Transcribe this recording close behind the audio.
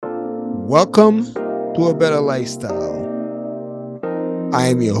Welcome to A Better Lifestyle. I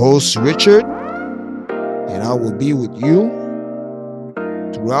am your host, Richard, and I will be with you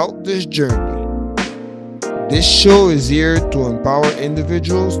throughout this journey. This show is here to empower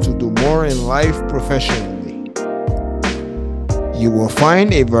individuals to do more in life professionally. You will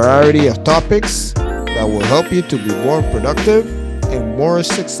find a variety of topics that will help you to be more productive and more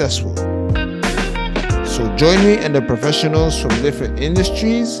successful. So join me and the professionals from different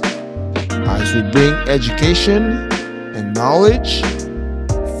industries as we bring education and knowledge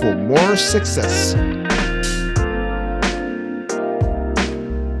for more success.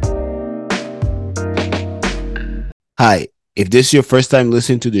 Hi, if this is your first time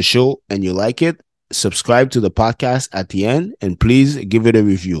listening to the show and you like it, subscribe to the podcast at the end and please give it a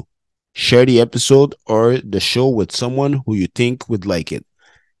review. Share the episode or the show with someone who you think would like it.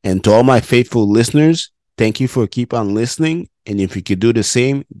 And to all my faithful listeners, thank you for keep on listening. And if you could do the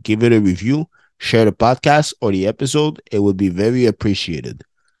same, give it a review, share the podcast or the episode. It would be very appreciated.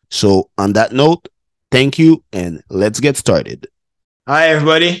 So on that note, thank you and let's get started. Hi,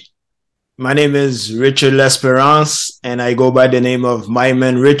 everybody. My name is Richard L'Esperance and I go by the name of My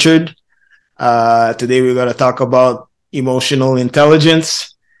Man Richard. Today we're going to talk about emotional intelligence.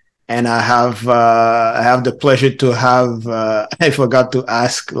 And I have the pleasure to have I forgot to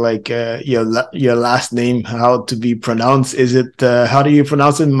ask your last name how to be pronounced. Is it how do you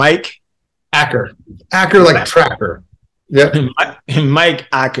pronounce it, Mike? Acker like tracker. Yeah. Mike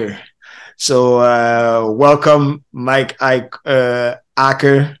Acker. So welcome, Mike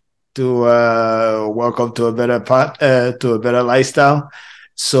Acker, to welcome to a better lifestyle.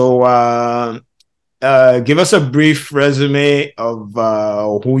 So give us a brief resume of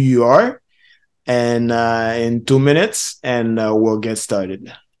who you are, and in 2 minutes, and we'll get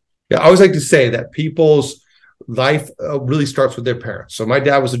started. Yeah, I always like to say that people's life really starts with their parents. So my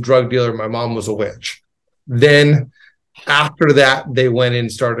dad was a drug dealer. My mom was a witch. Then after that, they went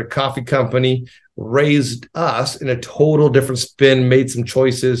and started a coffee company, raised us in a total different spin, made some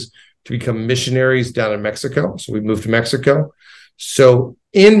choices to become missionaries down in Mexico. So we moved to Mexico. So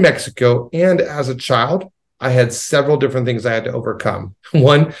in Mexico and as a child, I had several different things I had to overcome.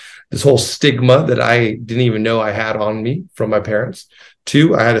 One, this whole stigma that I didn't even know I had on me from my parents.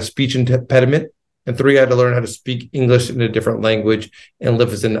 Two, I had a speech impediment. And three, I had to learn how to speak English in a different language and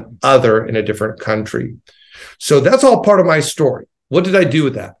live as an other in a different country. So that's all part of my story. What did I do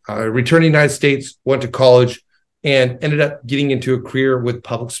with that? I returned to the United States, went to college, and ended up getting into a career with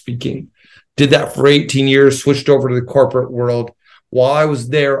public speaking. Did that for 18 years, switched over to the corporate world. While I was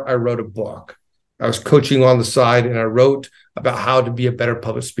there, I wrote a book. I was coaching on the side, and I wrote about how to be a better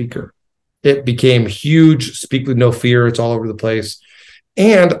public speaker. It became huge, Speak with No Fear. It's all over the place.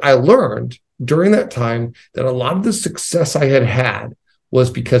 And I learned during that time that a lot of the success I had was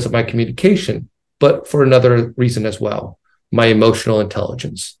because of my communication, but for another reason as well, my emotional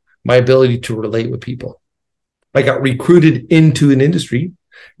intelligence, my ability to relate with people. I got recruited into an industry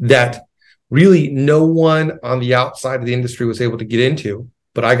that really no one on the outside of the industry was able to get into,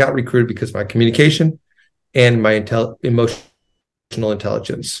 but I got recruited because of my communication and my emotional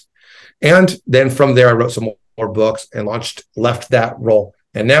intelligence. And then from there, I wrote some more books and left that role.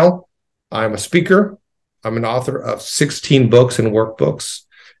 And now I'm a speaker. I'm an author of 16 books and workbooks,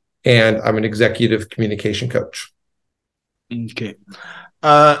 and I'm an executive communication coach. Okay.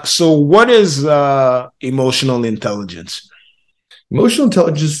 So what is emotional intelligence? Emotional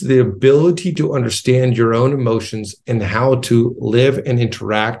intelligence is the ability to understand your own emotions and how to live and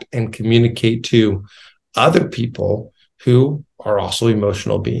interact and communicate to other people who are also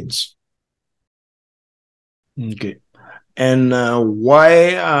emotional beings. Okay. And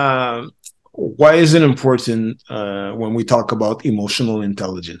why is it important when we talk about emotional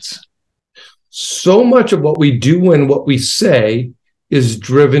intelligence? So much of what we do and what we say is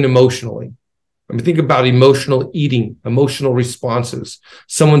driven emotionally. I mean, think about emotional eating, emotional responses.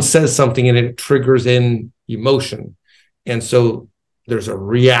 Someone says something and it triggers in emotion. And so there's a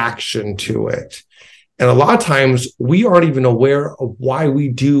reaction to it. And a lot of times we aren't even aware of why we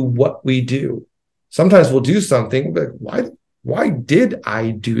do what we do. Sometimes we'll do something, but why did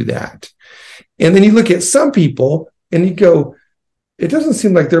I do that? And then you look at some people and you go, it doesn't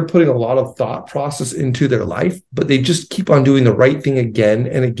seem like they're putting a lot of thought process into their life, but they just keep on doing the right thing again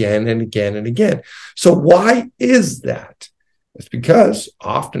and again and again and again. So why is that? It's because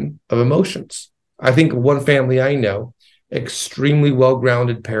often of emotions. I think of one family I know, extremely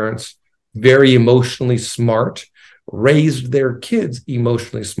well-grounded parents, very emotionally smart, raised their kids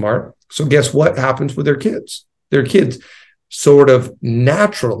emotionally smart. So guess what happens with their kids? Their kids sort of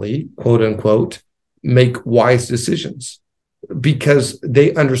naturally, quote unquote, make wise decisions. because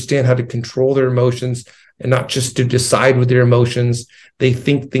they understand how to control their emotions and not just to decide with their emotions. They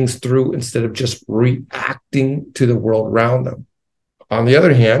think things through instead of just reacting to the world around them. On the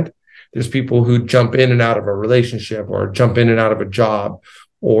other hand, there's people who jump in and out of a relationship or jump in and out of a job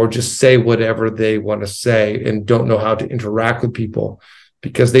or just say whatever they want to say and don't know how to interact with people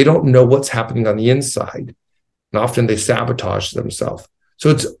because they don't know what's happening on the inside. And often they sabotage themselves. So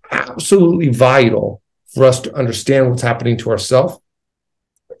it's absolutely vital for us to understand what's happening to ourselves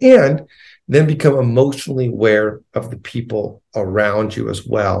and then become emotionally aware of the people around you as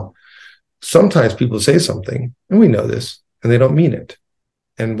well. Sometimes people say something, and we know this, and they don't mean it.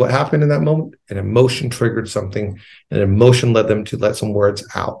 And what happened in that moment? An emotion triggered something, and an emotion led them to let some words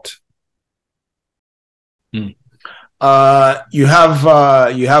out. You have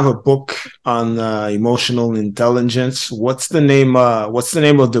a book on emotional intelligence. What's the name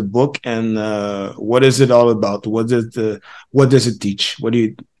of the book, and what is it all about? What does it teach? What do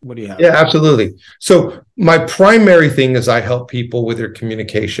you have? Yeah, absolutely. So my primary thing is I help people with their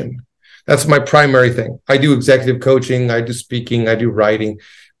communication. That's my primary thing. I do executive coaching, I do speaking, I do writing.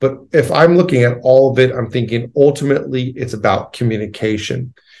 But if I'm looking at all of it, I'm thinking ultimately it's about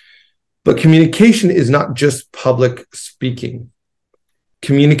communication. But communication is not just public speaking.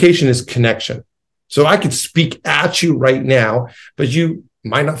 Communication is connection. So I could speak at you right now, but you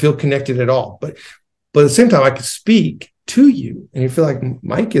might not feel connected at all. But at the same time, I could speak to you and you feel like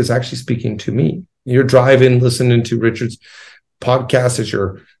Mike is actually speaking to me. You're driving, listening to Richard's podcast as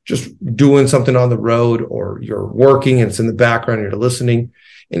you're just doing something on the road, or you're working and it's in the background, you're listening.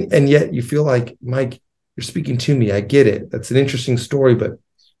 And yet you feel like, Mike, you're speaking to me. I get it. That's an interesting story, but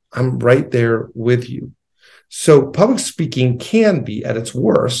I'm right there with you. So public speaking can be at its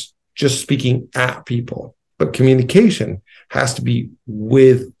worst, just speaking at people, but communication has to be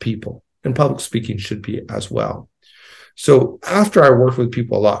with people, and public speaking should be as well. So after I worked with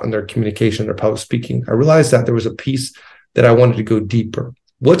people a lot on their communication, their public speaking, I realized that there was a piece that I wanted to go deeper.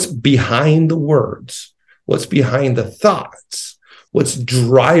 What's behind the words? What's behind the thoughts? What's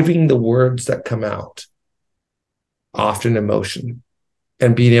driving the words that come out? Often emotion.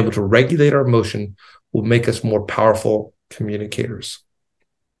 And being able to regulate our emotion will make us more powerful communicators.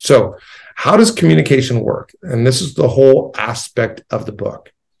 So how does communication work? And this is the whole aspect of the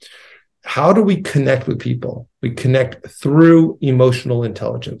book. How do we connect with people? We connect through emotional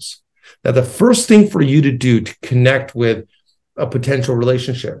intelligence. Now, the first thing for you to do to connect with a potential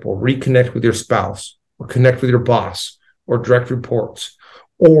relationship, or reconnect with your spouse, or connect with your boss, or direct reports,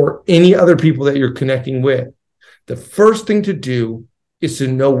 or any other people that you're connecting with, the first thing to do is to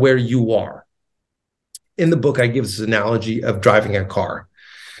know where you are. In the book, I give this analogy of driving a car.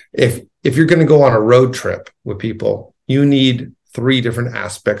 If you're going to go on a road trip with people, you need 3 different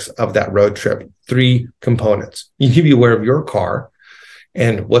aspects of that road trip, 3 components. You need to be aware of your car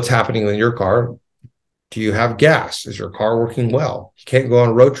and what's happening in your car. Do you have gas? Is your car working well? You can't go on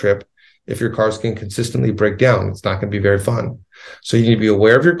a road trip if your car's going to consistently break down. It's not going to be very fun. So you need to be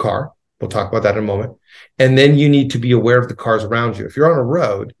aware of your car. We'll talk about that in a moment. And then you need to be aware of the cars around you. If you're on a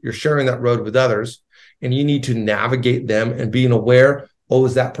road, you're sharing that road with others, and you need to navigate them and being aware, oh,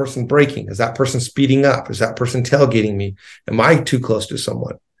 is that person braking? Is that person speeding up? Is that person tailgating me? Am I too close to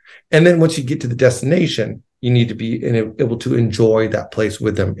someone? And then once you get to the destination, you need to be able to enjoy that place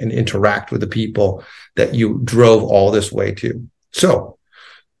with them and interact with the people that you drove all this way to. So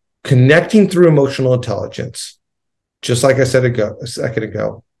connecting through emotional intelligence, just like I said a second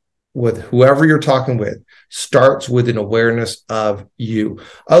ago, with whoever you're talking with, starts with an awareness of you.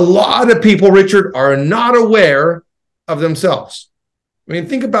 A lot of people, Richard, are not aware of themselves. I mean,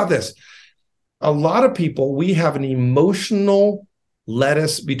 think about this. A lot of people, we have an emotional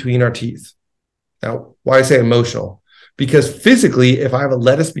lettuce between our teeth. Now, why I say emotional? Because physically, if I have a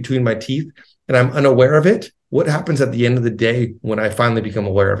lettuce between my teeth and I'm unaware of it, what happens at the end of the day when I finally become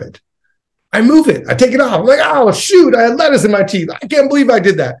aware of it? I move it. I take it off. I'm like, oh, shoot, I had lettuce in my teeth. I can't believe I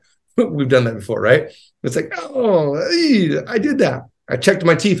did that. We've done that before, right? It's like, oh, I did that. I checked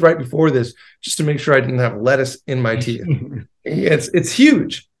my teeth right before this just to make sure I didn't have lettuce in my teeth. It's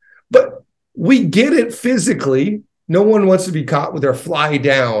huge. But we get it physically. No one wants to be caught with their fly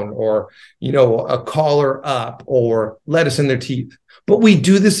down or, a collar up or lettuce in their teeth. But we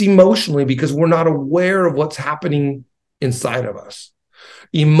do this emotionally because we're not aware of what's happening inside of us.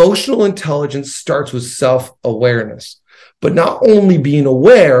 Emotional intelligence starts with self-awareness, but not only being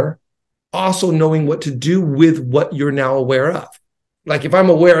aware, also knowing what to do with what you're now aware of. Like if I'm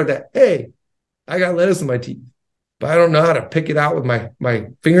aware that, hey, I got lettuce in my teeth, but I don't know how to pick it out with my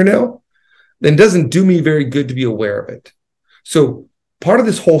fingernail, then it doesn't do me very good to be aware of it. So part of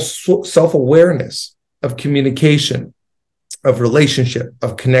this whole self-awareness of communication of relationship,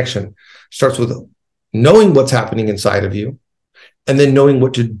 of connection, starts with knowing what's happening inside of you and then knowing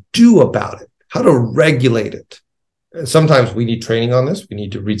what to do about it, how to regulate it. And sometimes we need training on this. We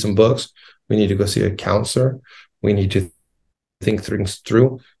need to read some books. We need to go see a counselor. We need to think things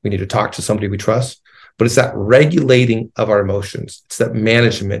through. We need to talk to somebody we trust. But it's that regulating of our emotions. It's that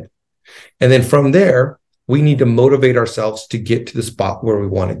management. And then from there, we need to motivate ourselves to get to the spot where we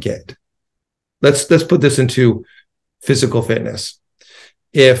want to get. Let's put this into physical fitness.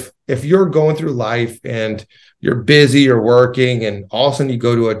 If you're going through life and you're busy, you're working, and all of a sudden you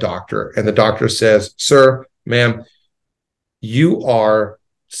go to a doctor and the doctor says, sir, ma'am, you are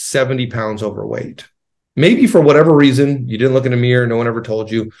 70 pounds overweight. Maybe for whatever reason, you didn't look in a mirror, no one ever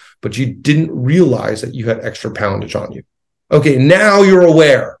told you, but you didn't realize that you had extra poundage on you. Okay, now you're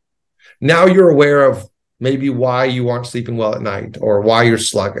aware. Now you're aware of maybe why you aren't sleeping well at night or why you're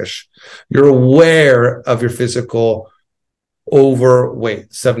sluggish. You're aware of your physical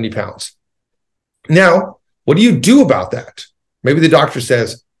overweight, 70 pounds. Now, what do you do about that? Maybe the doctor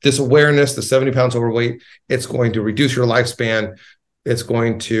says, this awareness, the 70 pounds overweight, it's going to reduce your lifespan. It's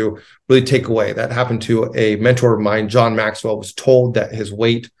going to really take away. That happened to a mentor of mine. John Maxwell was told that his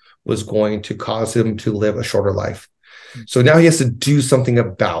weight was going to cause him to live a shorter life. So now he has to do something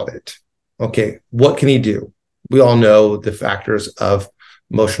about it. Okay, what can he do? We all know the factors of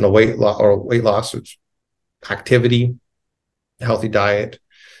emotional weight loss, which activity, healthy diet,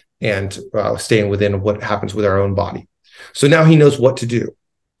 and staying within what happens with our own body. So now he knows what to do.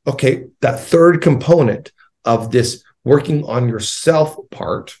 Okay, that third component of this working on yourself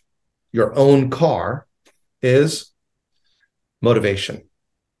part, your own car, is motivation.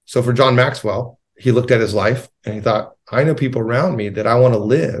 So for John Maxwell, he looked at his life and he thought, I know people around me that I want to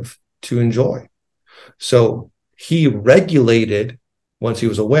live to enjoy. So he regulated once he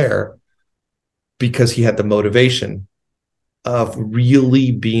was aware because he had the motivation of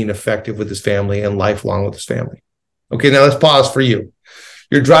really being effective with his family and lifelong with his family. Okay, now let's pause for you.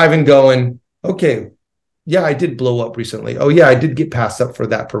 You're driving going, okay, yeah, I did blow up recently. Oh, yeah, I did get passed up for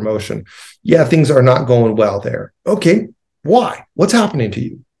that promotion. Yeah, things are not going well there. Okay, why? What's happening to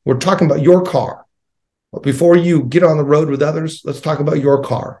you? We're talking about your car. But before you get on the road with others, let's talk about your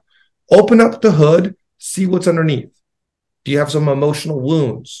car. Open up the hood, see what's underneath. Do you have some emotional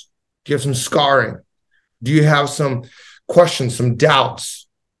wounds? Do you have some scarring? Do you have some questions, some doubts,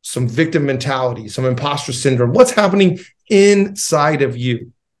 some victim mentality, some imposter syndrome? What's happening inside of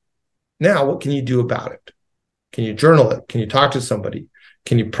you? Now, what can you do about it? Can you journal it? Can you talk to somebody?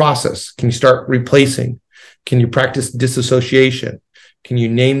 Can you process? Can you start replacing? Can you practice disassociation? Can you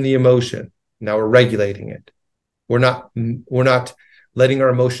name the emotion? Now we're regulating it. We're not letting our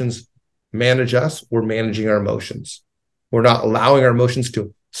emotions manage us. We're managing our emotions. We're not allowing our emotions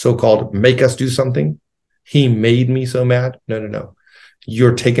to so-called make us do something. He made me so mad. No.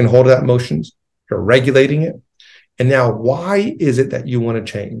 You're taking hold of that emotions. You're regulating it. And now, why is it that you want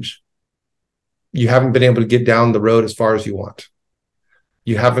to change? You haven't been able to get down the road as far as you want.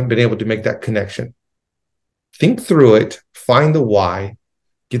 You haven't been able to make that connection. Think through it, find the why,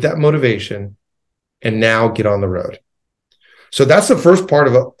 get that motivation, and now get on the road. So that's the first part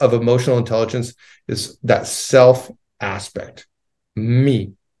of emotional intelligence, is that self aspect.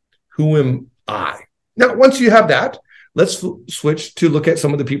 Me. Who am I? Now, once you have that, let's switch to look at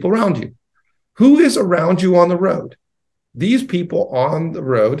some of the people around you. Who is around you on the road? These people on the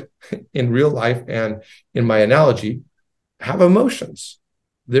road in real life and in my analogy have emotions.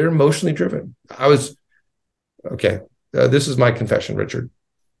 They're emotionally driven. This is my confession, Richard.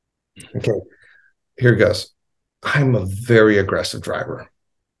 Okay, here it goes. I'm a very aggressive driver.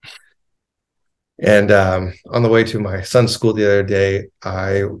 And on the way to my son's school the other day,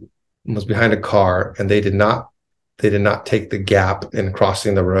 I was behind a car and they did not take the gap in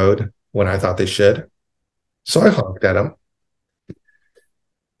crossing the road when I thought they should. So I honked at them.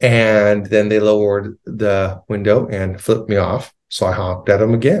 And then they lowered the window and flipped me off. So I honked at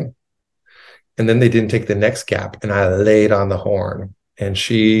them again. And then they didn't take the next gap and I laid on the horn. And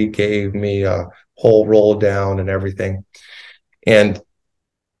she gave me a whole roll down and everything. And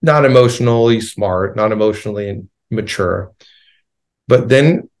not emotionally smart, not emotionally mature. But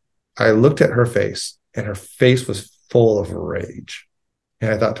then I looked at her face and her face was full of rage.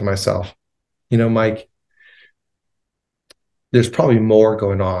 And I thought to myself, Mike, there's probably more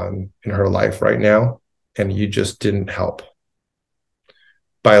going on in her life right now, and you just didn't help.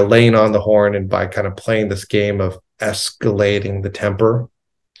 By laying on the horn and by kind of playing this game of escalating the temper,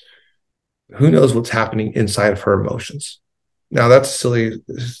 who knows what's happening inside of her emotions. Now, that's a silly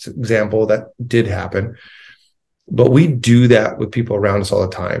example that did happen, but we do that with people around us all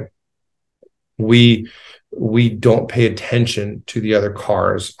the time. We we don't pay attention to the other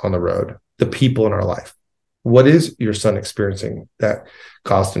cars on the road, the people in our life. What is your son experiencing that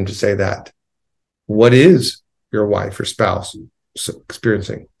caused him to say that? What is your wife or spouse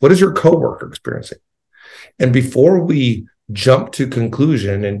experiencing? What is your coworker experiencing? And before we jump to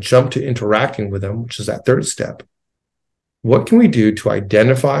conclusion and jump to interacting with them, which is that third step, what can we do to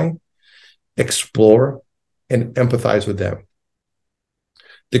identify, explore, and empathize with them?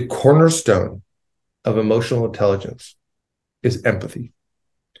 The cornerstone of emotional intelligence is empathy.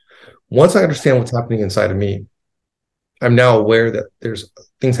 Once I understand what's happening inside of me, I'm now aware that there's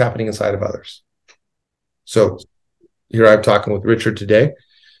things happening inside of others. So here I'm talking with Richard today.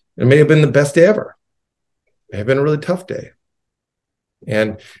 It may have been the best day ever. It may have been a really tough day.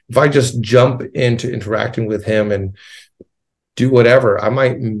 And if I just jump into interacting with him and do whatever, I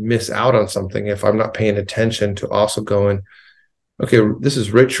might miss out on something if I'm not paying attention to also going, okay, this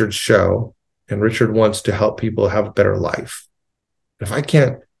is Richard's show, and Richard wants to help people have a better life. If I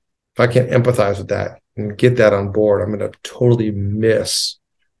can't empathize with that and get that on board, I'm going to totally miss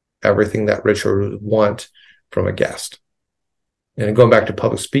everything that Richard would want from a guest. And going back to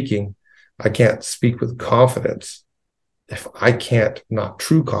public speaking, I can't speak with confidence if I can't, not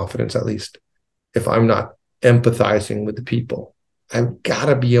true confidence at least, if I'm not empathizing with the people. I've got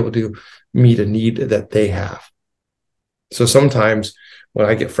to be able to meet a need that they have. So sometimes when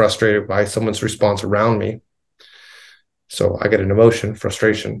I get frustrated by someone's response around me, so I get an emotion,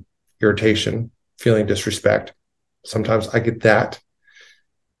 frustration, irritation, feeling disrespect. Sometimes I get that.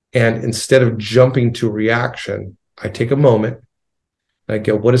 And instead of jumping to reaction, I take a moment and I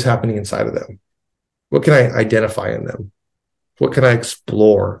go, what is happening inside of them? What can I identify in them? What can I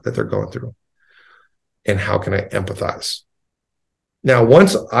explore that they're going through? And how can I empathize? Now,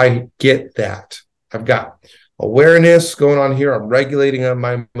 once I get that, I've got awareness going on here. I'm regulating on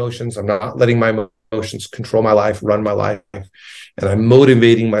my emotions. I'm not letting my emotions control my life, run my life. And I'm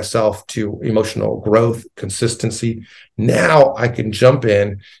motivating myself to emotional growth, consistency. Now I can jump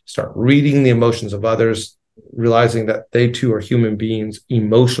in, start reading the emotions of others, realizing that they too are human beings,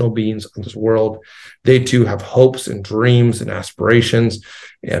 emotional beings in this world. They too have hopes and dreams and aspirations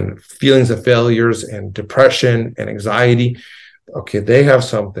and feelings of failures and depression and anxiety. Okay, they have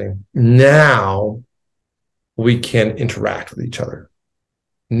something. Now we can interact with each other.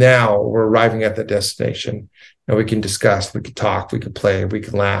 Now we're arriving at the destination and we can discuss, we can talk, we can play, we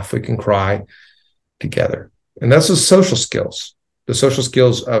can laugh, we can cry together. And that's the social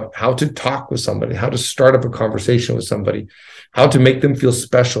skills of how to talk with somebody, how to start up a conversation with somebody, how to make them feel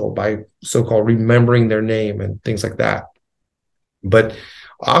special by so-called remembering their name and things like that. But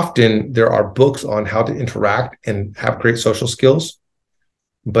often there are books on how to interact and have great social skills,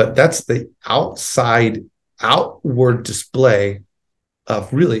 but that's the outward display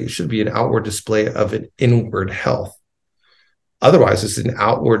of, really, it should be an outward display of an inward health. Otherwise, it's an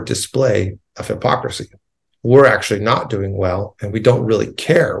outward display of hypocrisy. We're actually not doing well, and we don't really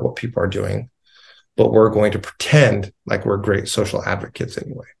care what people are doing, but we're going to pretend like we're great social advocates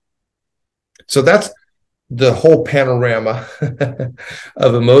anyway. So that's the whole panorama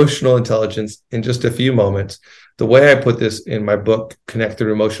of emotional intelligence in just a few moments. The way I put this in my book, Connect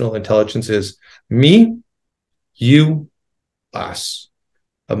Through Emotional Intelligence, is me, you, us.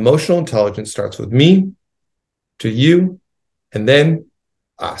 Emotional intelligence starts with me, to you, and then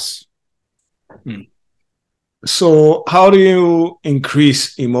us. So how do you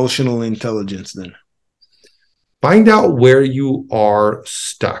increase emotional intelligence then? Find out where you are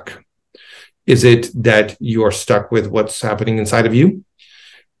stuck. Is it that you are stuck with what's happening inside of you?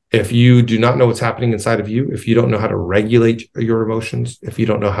 If you do not know what's happening inside of you, if you don't know how to regulate your emotions, if you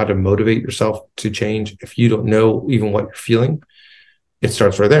don't know how to motivate yourself to change, if you don't know even what you're feeling, it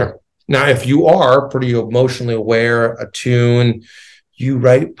starts right there. Now, if you are pretty emotionally aware, attuned, you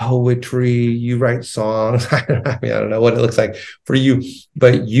write poetry, you write songs. I don't know what it looks like for you,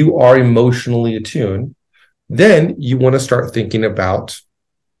 but you are emotionally attuned. Then you want to start thinking about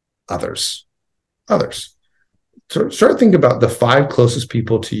others. So start thinking about the 5 closest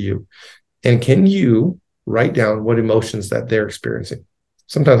people to you. And can you write down what emotions that they're experiencing?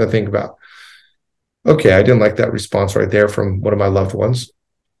 Sometimes I think about, okay, I didn't like that response right there from one of my loved ones.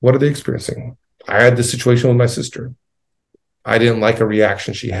 What are they experiencing? I had this situation with my sister. I didn't like a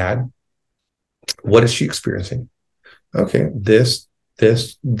reaction she had. What is she experiencing? Okay, this,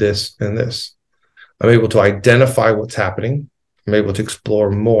 and this. I'm able to identify what's happening. I'm able to explore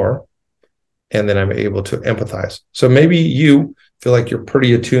more. And then I'm able to empathize. So maybe you feel like you're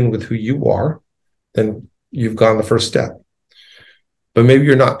pretty attuned with who you are, then you've gone the first step. But maybe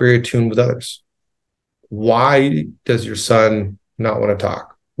you're not very attuned with others. Why does your son not want to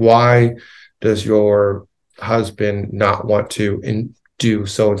talk? Why does your husband not want to do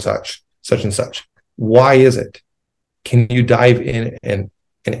so and such and such? Why is it? Can you dive in and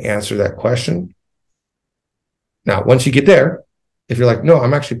answer that question? Now, once you get there, if you're like, no,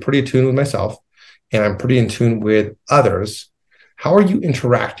 I'm actually pretty attuned with myself and I'm pretty in tune with others, how are you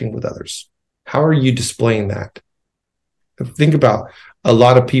interacting with others? How are you displaying that? Think about, a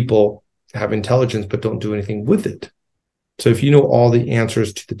lot of people have intelligence but don't do anything with it. So if you know all the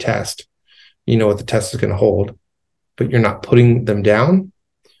answers to the test, you know what the test is going to hold, but you're not putting them down,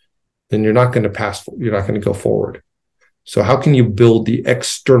 then you're not going to pass, you're not going to go forward. So how can you build the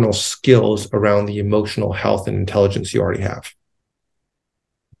external skills around the emotional health and intelligence you already have?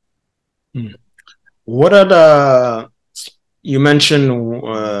 What are you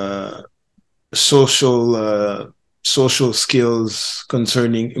mentioned social skills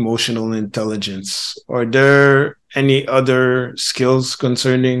concerning emotional intelligence. Are there any other skills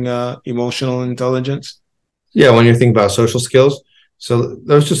concerning emotional intelligence? Yeah, when you're thinking about social skills, so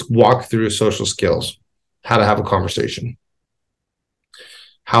let's just walk through social skills. How to have a conversation,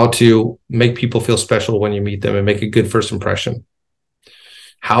 how to make people feel special when you meet them and make a good first impression,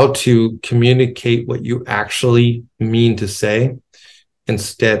 how to communicate what you actually mean to say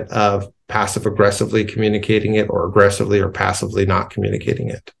instead of passive aggressively communicating it, or aggressively or passively not communicating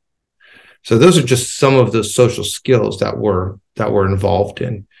it. So those are just some of the social skills that we're involved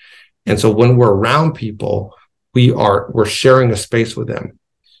in. And so when we're around people, we're sharing a space with them,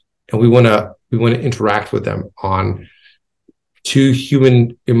 and we want to interact with them on two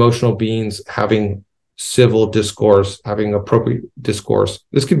human emotional beings having civil discourse, having appropriate discourse.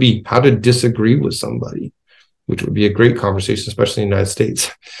 This could be how to disagree with somebody, which would be a great conversation, especially in the United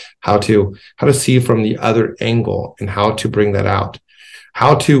States. How to see from the other angle and how to bring that out.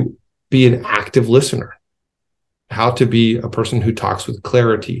 How to be an active listener. How to be a person who talks with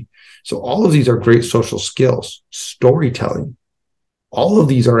clarity. So all of these are great social skills. Storytelling. All of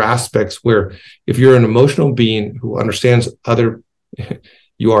these are aspects where, if you're an emotional being who understands other,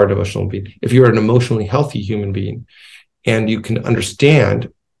 you are an emotional being. If you're an emotionally healthy human being and you can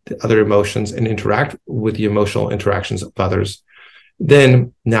understand the other emotions and interact with the emotional interactions of others,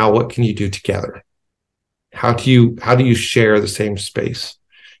 then now what can you do together? How do you share the same space?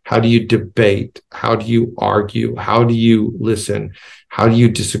 How do you debate? How do you argue? How do you listen? How do you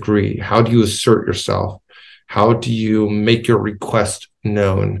disagree? How do you assert yourself? How do you make your request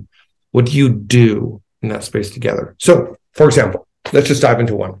known? What do you do in that space together? So, for example, let's just dive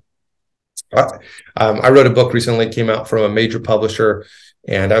into one. I wrote a book recently, came out from a major publisher,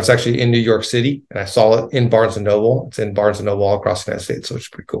 and I was actually in New York City, and I saw it in Barnes & Noble. It's in Barnes & Noble all across the United States, so it's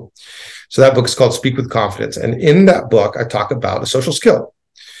pretty cool. So that book is called Speak with Confidence. And in that book, I talk about a social skill.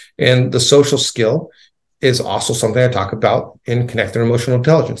 And the social skill is also something I talk about in Connected Emotional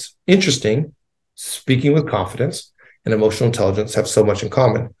Intelligence. Interesting, speaking with confidence and emotional intelligence have so much in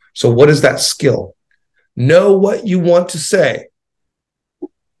common. So what is that skill? Know what you want to say.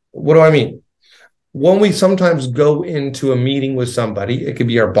 What do I mean? When we sometimes go into a meeting with somebody, it could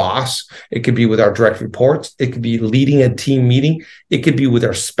be our boss, it could be with our direct reports, it could be leading a team meeting, it could be with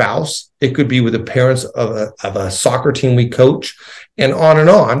our spouse, it could be with the parents of a soccer team we coach, and on and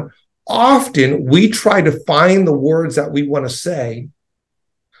on. Often we try to find the words that we want to say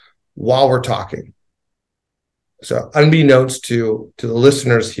while we're talking. So unbeknownst to the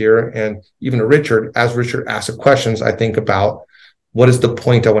listeners here, and even to Richard, as Richard asks the questions, I think about, what is the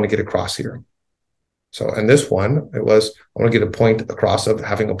point I want to get across here? So in this one, it was, I want to get a point across of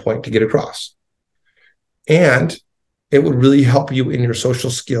having a point to get across. And it would really help you in your social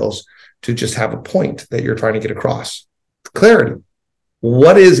skills to just have a point that you're trying to get across. Clarity.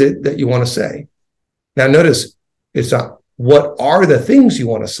 What is it that you want to say? Now notice, it's not what are the things you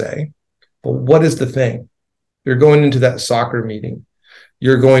want to say, but what is the thing? You're going into that soccer meeting.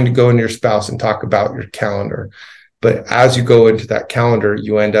 You're going to go into your spouse and talk about your calendar. But as you go into that calendar,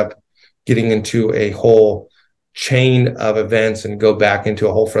 you end up getting into a whole chain of events and go back into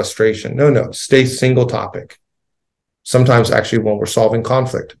a whole frustration. No, stay single topic. Sometimes actually when we're solving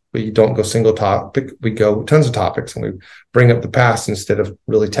conflict, we don't go single topic, we go tons of topics and we bring up the past instead of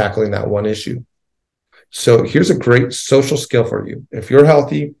really tackling that one issue. So here's a great social skill for you. If you're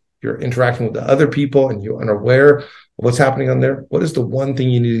healthy, you're interacting with the other people and you're unaware of what's happening on there, what is the one thing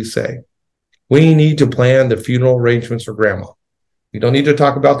you need to say? We need to plan the funeral arrangements for grandma. We don't need to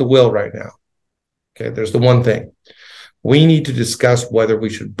talk about the will right now. Okay, there's the one thing. We need to discuss whether we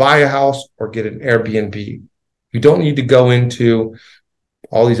should buy a house or get an Airbnb. You don't need to go into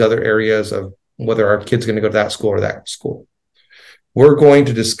all these other areas of whether our kid's going to go to that school or that school. We're going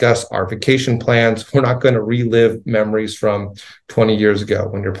to discuss our vacation plans. We're not going to relive memories from 20 years ago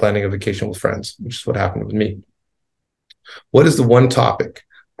when you're planning a vacation with friends, which is what happened with me. What is the one topic?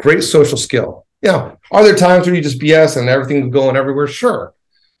 Great social skill. Yeah. Are there times where you just BS and everything going everywhere? Sure.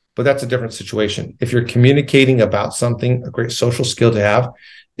 But that's a different situation. If you're communicating about something, a great social skill to have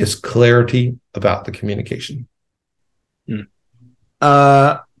is clarity about the communication.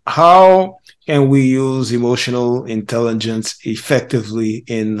 How can we use emotional intelligence effectively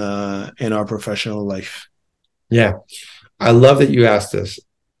in our professional life? Yeah. I love that you asked this.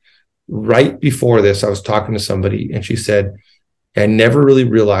 Right before this, I was talking to somebody and she said, I never really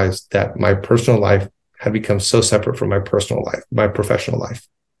realized that my personal life had become so separate from my personal life, my professional life.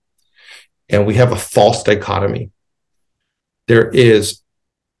 And we have a false dichotomy. There is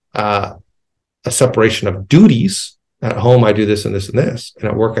a separation of duties. At home, I do this and this and this. And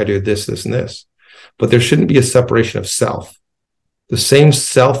at work, I do this, this, and this. But there shouldn't be a separation of self. The same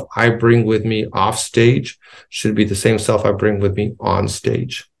self I bring with me off stage should be the same self I bring with me on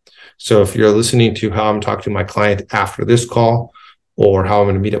stage. So if you're listening to how I'm talking to my client after this call, or how I'm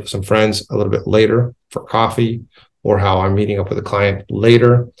going to meet up with some friends a little bit later for coffee, or how I'm meeting up with a client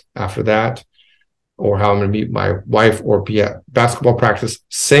later after that, or how I'm going to meet my wife or be at basketball practice,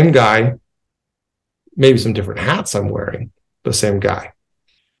 same guy, maybe some different hats I'm wearing, but same guy.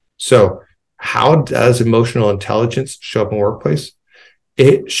 So how does emotional intelligence show up in the workplace?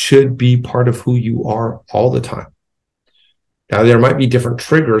 It should be part of who you are all the time. Now, there might be different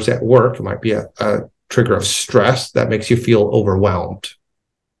triggers at work. It might be a trigger of stress that makes you feel overwhelmed.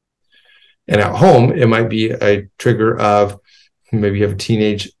 And at home, it might be a trigger of maybe you have a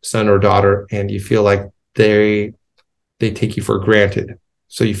teenage son or daughter and you feel like they take you for granted.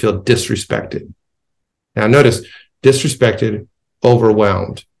 So you feel disrespected. Now notice, disrespected,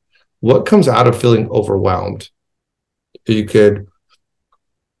 overwhelmed. What comes out of feeling overwhelmed? You could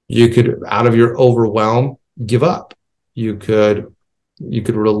out of your overwhelm, give up. You could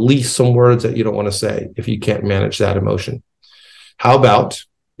release some words that you don't want to say if you can't manage that emotion. How about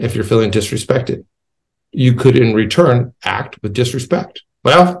if you're feeling disrespected? You could, in return, act with disrespect.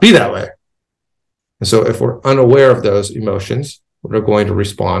 Well, be that way. And so if we're unaware of those emotions, we're going to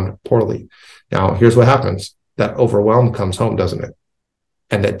respond poorly. Now, here's what happens. That overwhelm comes home, doesn't it?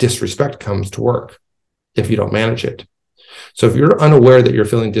 And that disrespect comes to work if you don't manage it. So if you're unaware that you're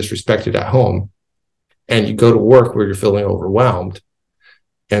feeling disrespected at home and you go to work where you're feeling overwhelmed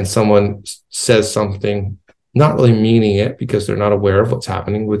and someone says something, not really meaning it because they're not aware of what's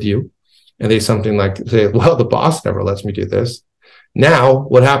happening with you, and they say, well, the boss never lets me do this. Now,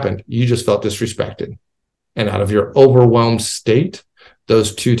 what happened? You just felt disrespected. And out of your overwhelmed state,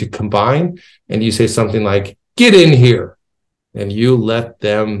 those two to combine, and you say something like, get in here. And you let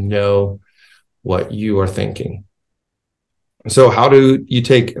them know what you are thinking. So how do you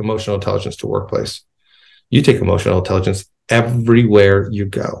take emotional intelligence to workplace? You take emotional intelligence everywhere you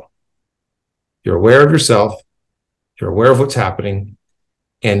go. You're aware of yourself. You're aware of what's happening.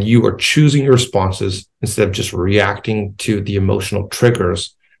 And you are choosing your responses instead of just reacting to the emotional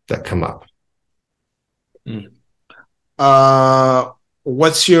triggers that come up. Do you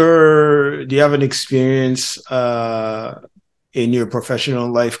have an experience in your professional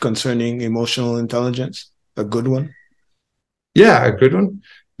life concerning emotional intelligence? A good one? Yeah, a good one.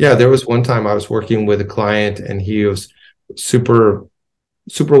 Yeah, there was one time I was working with a client and he was super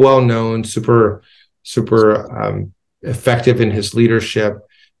well known, super effective in his leadership.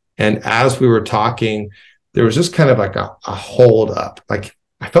 And as we were talking, there was just kind of like a hold up. Like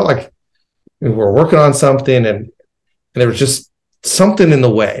I felt like we were working on something and there was just something in the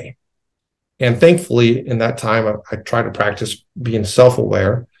way. And thankfully, in that time, I try to practice being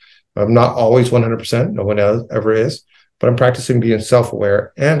self-aware. I'm not always 100%. No one ever is. But I'm practicing being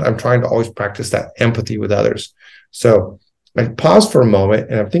self-aware. And I'm trying to always practice that empathy with others. So I paused for a moment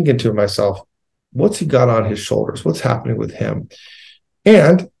and I'm thinking to myself, what's he got on his shoulders? What's happening with him?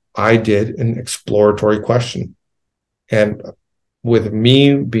 And I did an exploratory question. And with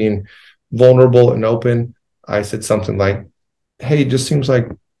me being vulnerable and open, I said something like, hey, it just seems like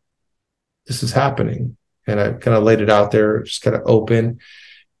this is happening. And I kind of laid it out there, just kind of open.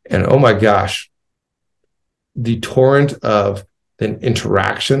 And oh my gosh, the torrent of the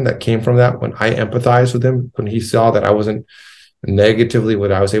interaction that came from that when I empathized with him, when he saw that I wasn't negatively,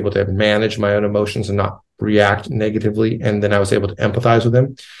 when I was able to manage my own emotions and not react negatively, and then I was able to empathize with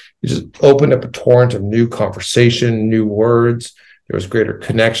him, it just opened up a torrent of new conversation, new words. There was greater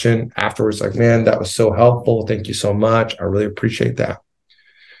connection afterwards. Like, man, that was so helpful. Thank you so much. I really appreciate that.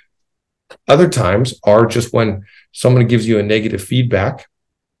 Other times are just when someone gives you a negative feedback.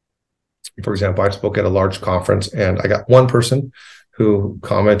 For example, I spoke at a large conference and I got one person who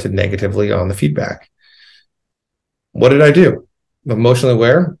commented negatively on the feedback. What did I do? Emotionally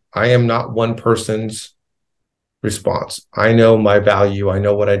aware. I am not one person's response. I know my value. I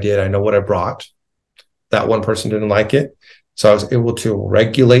know what I did. I know what I brought. That one person didn't like it. So I was able to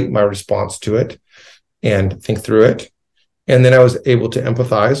regulate my response to it and think through it. And then I was able to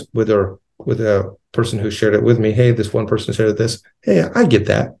empathize with a person who shared it with me. Hey, this one person shared this. Hey, I get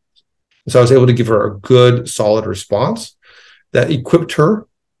that. So I was able to give her a good, solid response that equipped her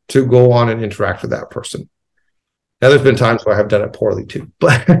to go on and interact with that person. Now, there's been times where I have done it poorly too,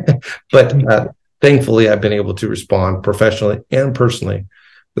 but thankfully, I've been able to respond professionally and personally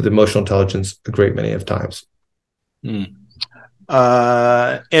with emotional intelligence a great many of times. In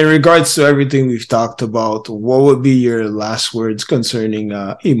regards to everything we've talked about, what would be your last words concerning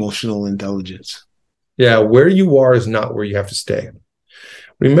emotional intelligence? Yeah, where you are is not where you have to stay.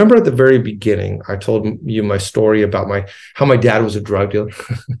 Remember at the very beginning, I told you my story about how my dad was a drug dealer.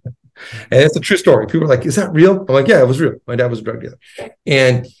 And it's a true story. People are like, is that real? I'm like, yeah, it was real. My dad was a drug dealer.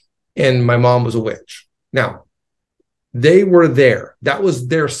 And my mom was a witch. Now, they were there. That was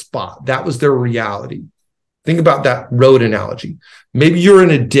their spot. That was their reality. Think about that road analogy. Maybe you're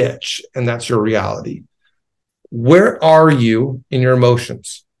in a ditch and that's your reality. Where are you in your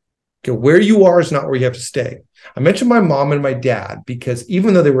emotions? Okay, where you are is not where you have to stay. I mentioned my mom and my dad because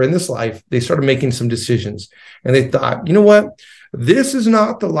even though they were in this life, they started making some decisions and they thought, you know what? This is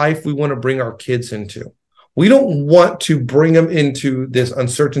not the life we want to bring our kids into. We don't want to bring them into this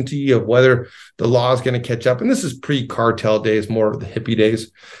uncertainty of whether the law is going to catch up. And this is pre-cartel days, more of the hippie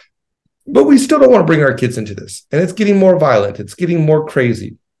days. But we still don't want to bring our kids into this. And it's getting more violent. It's getting more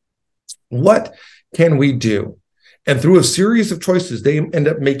crazy. What can we do? And through a series of choices, they end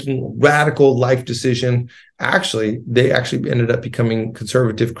up making radical life decision. They actually ended up becoming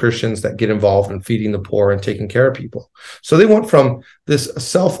conservative Christians that get involved in feeding the poor and taking care of people. So they went from this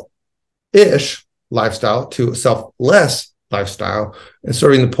self-ish lifestyle to a selfless lifestyle and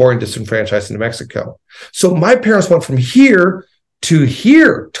serving the poor and disenfranchised in New Mexico. So my parents went from here to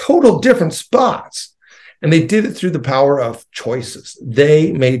here, total different spots. And they did it through the power of choices.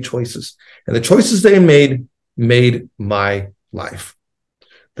 They made choices. And the choices they made my life.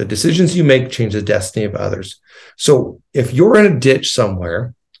 The decisions you make change the destiny of others. So if you're in a ditch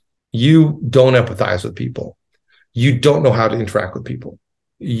somewhere, you don't empathize with people. You don't know how to interact with people.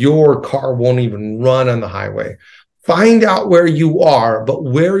 Your car won't even run on the highway. Find out where you are, but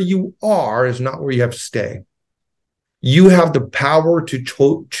where you are is not where you have to stay. You have the power to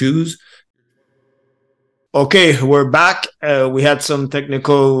choose. Okay, we're back. We had some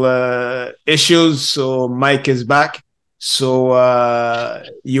technical issues, so Mike is back. So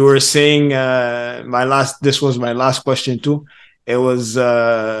you were saying this was my last question too. It was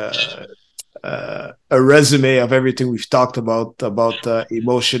a resume of everything we've talked about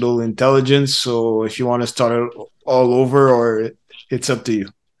emotional intelligence. So if you want to start all over, or it's up to you.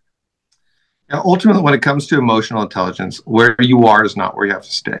 Now, ultimately, when it comes to emotional intelligence, where you are is not where you have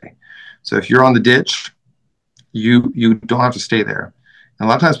to stay. So if you're on the ditch, you don't have to stay there. And a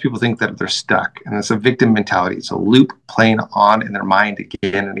lot of times people think that they're stuck, and it's a victim mentality. It's a loop playing on in their mind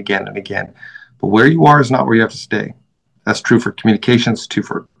again and again and again. But where you are is not where you have to stay. That's true for communications,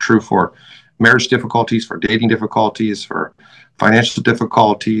 true for marriage difficulties, for dating difficulties, for financial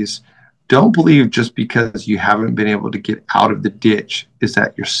difficulties. Don't believe just because you haven't been able to get out of the ditch is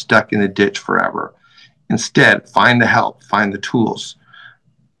that you're stuck in the ditch forever. Instead, find the help, find the tools.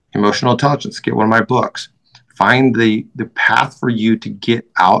 Emotional intelligence, get one of my books. Find the path for you to get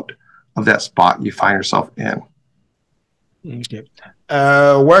out of that spot you find yourself in. Okay.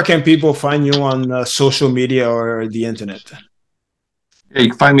 Where can people find you on social media or the internet? Yeah, you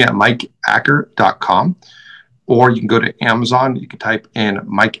can find me at mikeacker.com, or you can go to Amazon. You can type in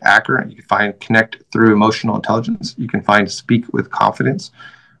Mike Acker, and you can find Connect Through Emotional Intelligence. You can find Speak with Confidence,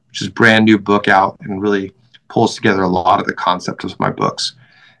 which is a brand new book out and really pulls together a lot of the concepts of my books.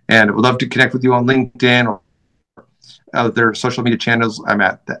 And I would love to connect with you on LinkedIn or their social media channels. I'm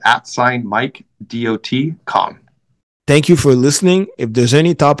at the @MikeDOT.com. Thank you for listening. If there's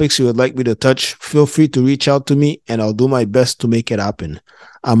any topics you would like me to touch, feel free to reach out to me and I'll do my best to make it happen.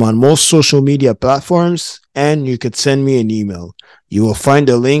 I'm on most social media platforms and you could send me an email. You will find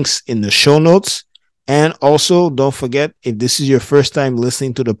the links in the show notes. And also, don't forget, if this is your first time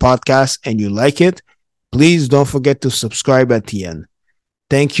listening to the podcast and you like it, please don't forget to subscribe at the end.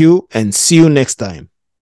 Thank you and see you next time.